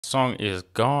Song is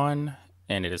Gone,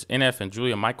 and it is NF and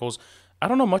Julia Michaels. I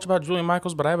don't know much about Julia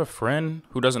Michaels, but I have a friend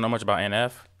who doesn't know much about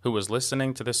NF who was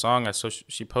listening to this song. I saw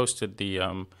she posted the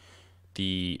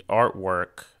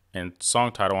artwork and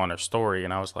song title on her story,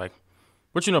 and I was like,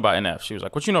 "What you know about NF?" She was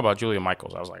like, "What you know about Julia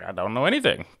Michaels?" I was like, "I don't know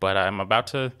anything, but I'm about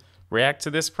to react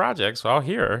to this project, so I'll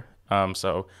hear her."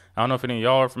 So I don't know if any of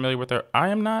y'all are familiar with her. I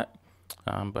am not,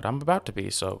 but I'm about to be.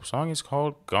 So song is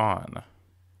called Gone.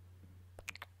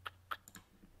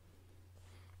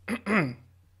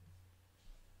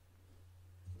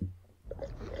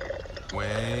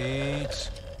 Wait.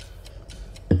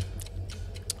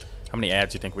 How many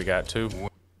ads do you think we got? 2?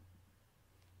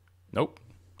 Nope,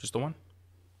 just the one.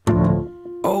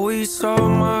 Always saw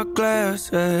my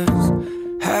glasses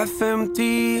half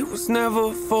empty, was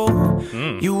never full.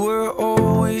 You were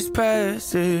always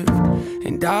passive,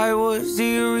 and I was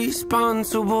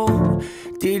irresponsible.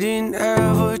 Didn't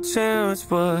have a chance,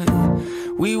 but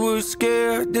we were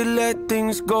scared to let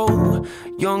things go.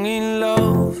 Young in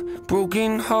love,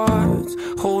 broken hearts,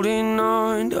 holding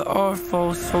on to our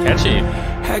false hope. Catchy.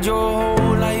 Had your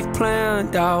whole life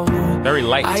planned out. Very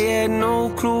light. I had no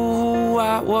clue who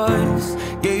I was.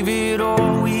 Gave it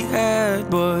all we had,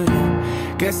 but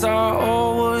guess our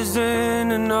all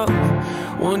wasn't enough.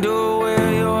 Wonder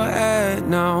where you're at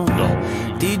now.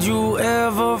 Did you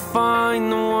ever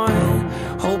find the one?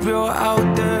 Hope you're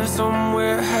out there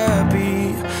somewhere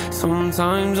happy.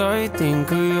 Sometimes I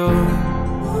think of you.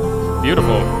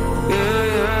 Beautiful.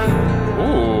 Yeah.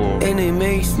 Ooh. And it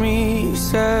makes me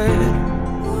sad.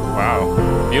 Wow.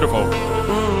 Beautiful.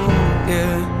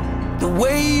 Yeah. The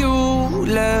way you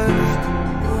left.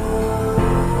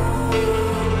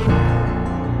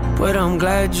 But I'm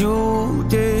glad you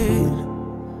did.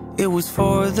 It was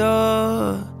for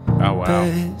the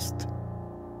best.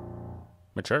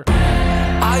 Mature.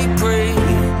 I pray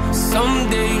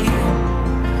someday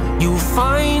you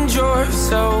find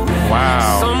yourself.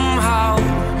 Wow. Somehow,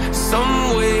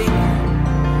 some way,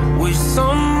 with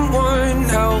someone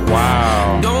else.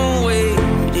 Wow. Don't wait,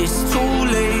 it's too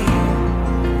late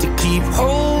to keep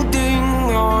holding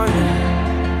on.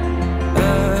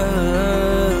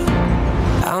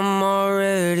 I'm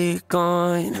already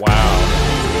gone. Wow.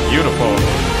 Beautiful.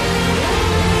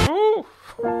 Ooh.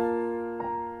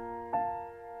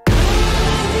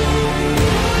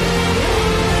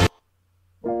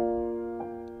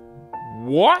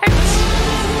 What?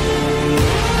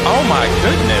 Oh my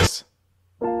goodness.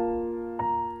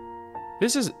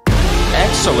 This is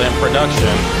excellent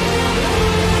production.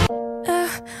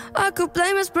 I could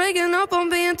blame us breaking up on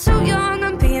being too young,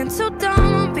 I'm being too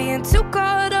dumb, I'm being too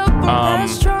caught up on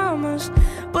past traumas.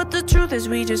 But the truth is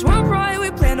we just weren't right.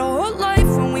 We planned a whole life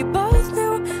when we both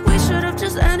knew we should have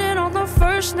just ended on the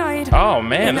first night. Oh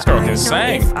man, this girl can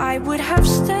sing. If I would have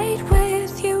stayed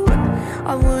with you,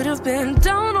 I would have been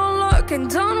down on luck and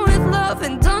done with love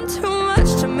and done too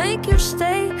much to make you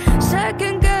stay.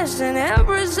 Second guessing and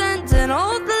resenting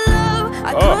all the love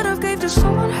I could have gave to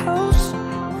someone else.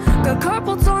 Got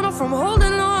carpal tunnel from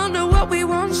holding on to what we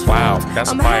once Wow, felt.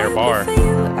 that's a I'm fire happy bar. for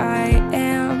you, I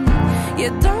am. You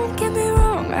don't get me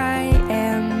wrong, I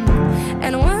am.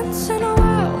 And once in a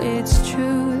while, it's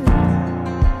true.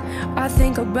 I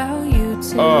think about you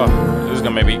too. Oh, this is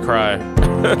gonna make me cry.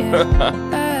 Yeah,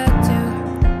 I do.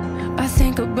 I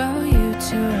think about you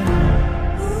too.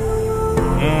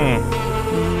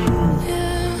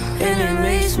 Yeah, and it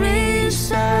makes me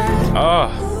sad. Oh,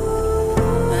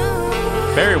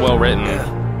 very well written.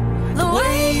 The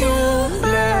way you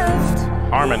left.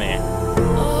 Harmony.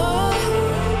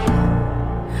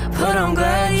 But I'm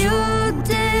glad you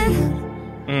did.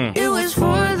 It was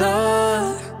for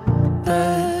the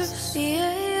best.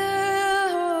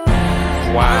 Yeah.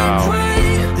 Wow. I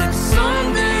pray that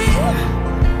someday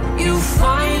you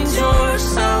find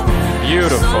yourself.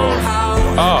 Beautiful. Somehow,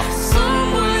 Oh. some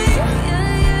way,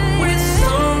 with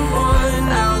someone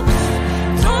else.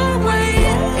 Don't wait,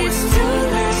 it's too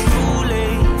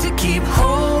late to keep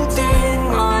holding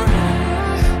on.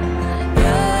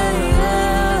 Yeah,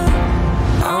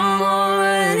 yeah. I'm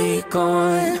already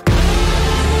gone.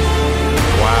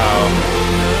 Wow.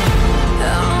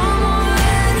 I'm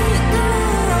already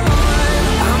gone.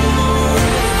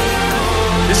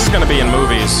 This is gonna be in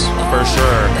movies for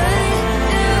sure.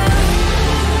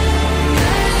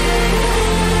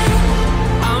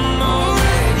 I'm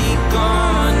already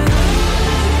gone.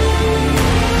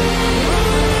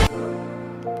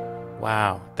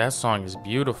 Wow, that song is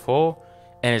beautiful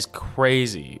and it's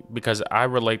crazy because I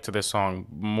relate to this song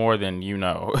more than you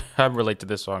know. I relate to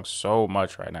this song so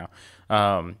much right now.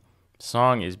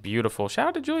 Song is beautiful. Shout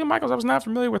out to Julia Michaels. I was not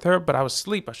familiar with her, but I was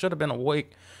asleep. I should have been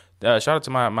awake. Shout out to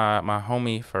my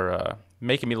homie for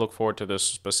making me look forward to this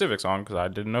specific song because I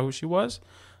didn't know who she was.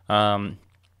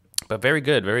 But very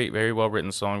good, very very well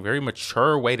written song, very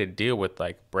mature way to deal with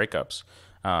like breakups.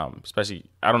 Especially,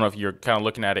 I don't know if you're kind of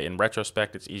looking at it in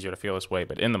retrospect, it's easier to feel this way,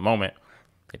 but in the moment,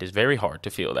 it is very hard to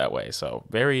feel that way. So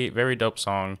very very dope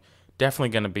song. Definitely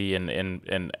going to be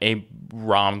in a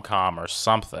rom-com or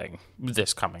something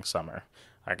this coming summer.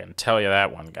 I can tell you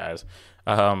that one, guys.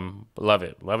 Love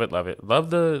it, love it, love it. Love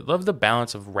the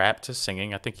balance of rap to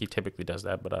singing. I think he typically does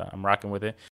that, but I'm rocking with it.